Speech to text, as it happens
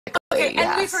Okay,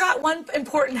 and we forgot one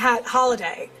important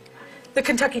holiday. The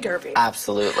Kentucky Derby.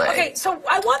 Absolutely. Okay, so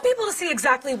I want people to see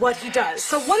exactly what he does.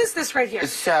 So what is this right here?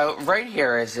 So right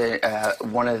here is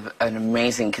an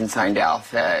amazing consigned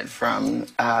outfit from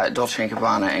Dolce &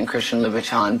 Gabbana and Christian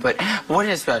Louboutin. But what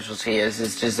his specialty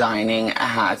is designing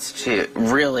hats to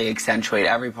really accentuate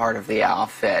every part of the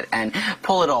outfit and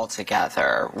pull it all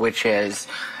together, which is...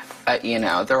 you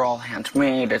know, they're all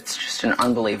handmade. It's just an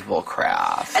unbelievable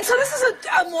craft. And so this is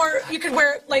a more, you could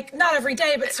wear it, like, not every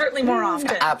day, but certainly more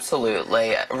often.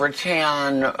 Absolutely.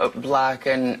 Rattan, black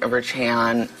and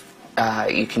rattan,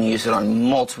 you can use it on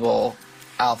multiple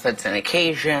outfits and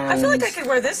occasions. I feel like I could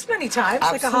wear this many times,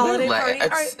 Absolutely. like a holiday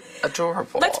party. It's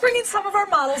adorable. Let's bring in some of our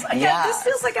models. Again, this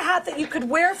feels like a hat that you could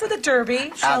wear for the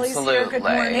Derby. Shelley's here. Good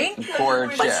morning.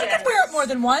 Gorgeous. But she could wear it more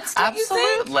than once, don't you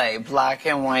think? Absolutely. Black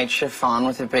and white chiffon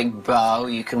with a big bow.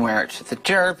 You can wear it to the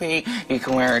Derby. You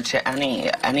can wear it to any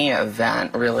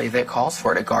event, really, that calls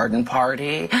for it. A garden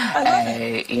party. I love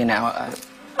it. You know.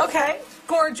 Okay.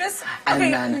 Gorgeous. Okay,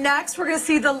 next we're going to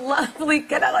see the lovely,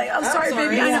 I'm sorry,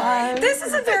 baby, I know. This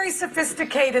is a very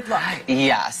sophisticated look.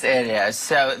 Yes, it is.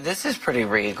 So this is pretty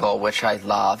regal, which I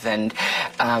love, and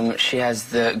she has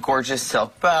the gorgeous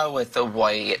silk bow with the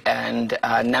white and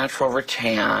natural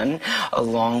rattan,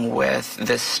 along with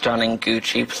this stunning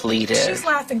Gucci pleated. She's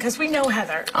laughing because we know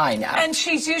Heather. I know. And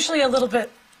she's usually a little bit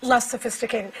less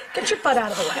sophisticated. Get your butt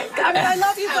out of the way. I mean, I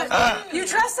love you, but you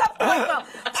dress up quite well.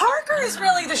 Parker is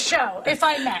really the show, if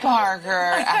I may.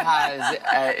 Parker has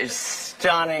a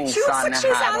stunning She looks like she's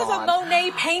out of a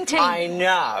Monet painting. I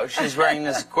know. She's wearing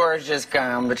this gorgeous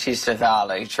Batista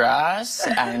Valley dress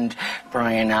and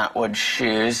Brian Atwood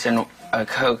shoes and a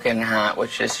Cocan hat,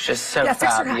 which is just so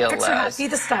fabulous. Fix her hat. Be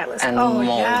the stylist. And moldable.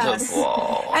 Yes.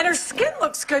 And her skin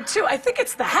looks good, too. I think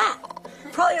it's the hat.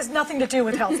 Probably has nothing to do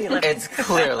with healthy living. It's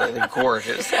clearly the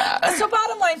gorgeous hat. So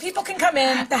bottom line, people can come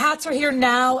in. The hats are here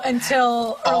now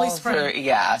until early spring.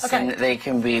 Yes, okay. And they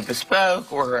can be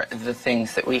bespoke or the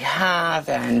things that we have,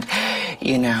 and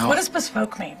you know. What does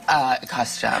bespoke mean?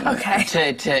 Custom. Okay.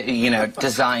 To you know,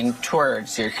 design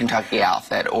towards your Kentucky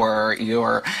outfit or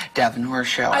your Devon Horse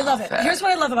Show outfit. I love it. Here's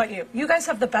what I love about you. You guys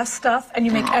have the best stuff, and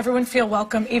you make everyone feel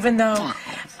welcome, even though,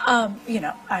 you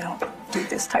know, I don't do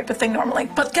this type of thing normally.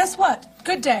 But guess what?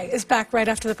 Good Day is back right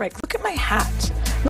after the break. Look at my hat.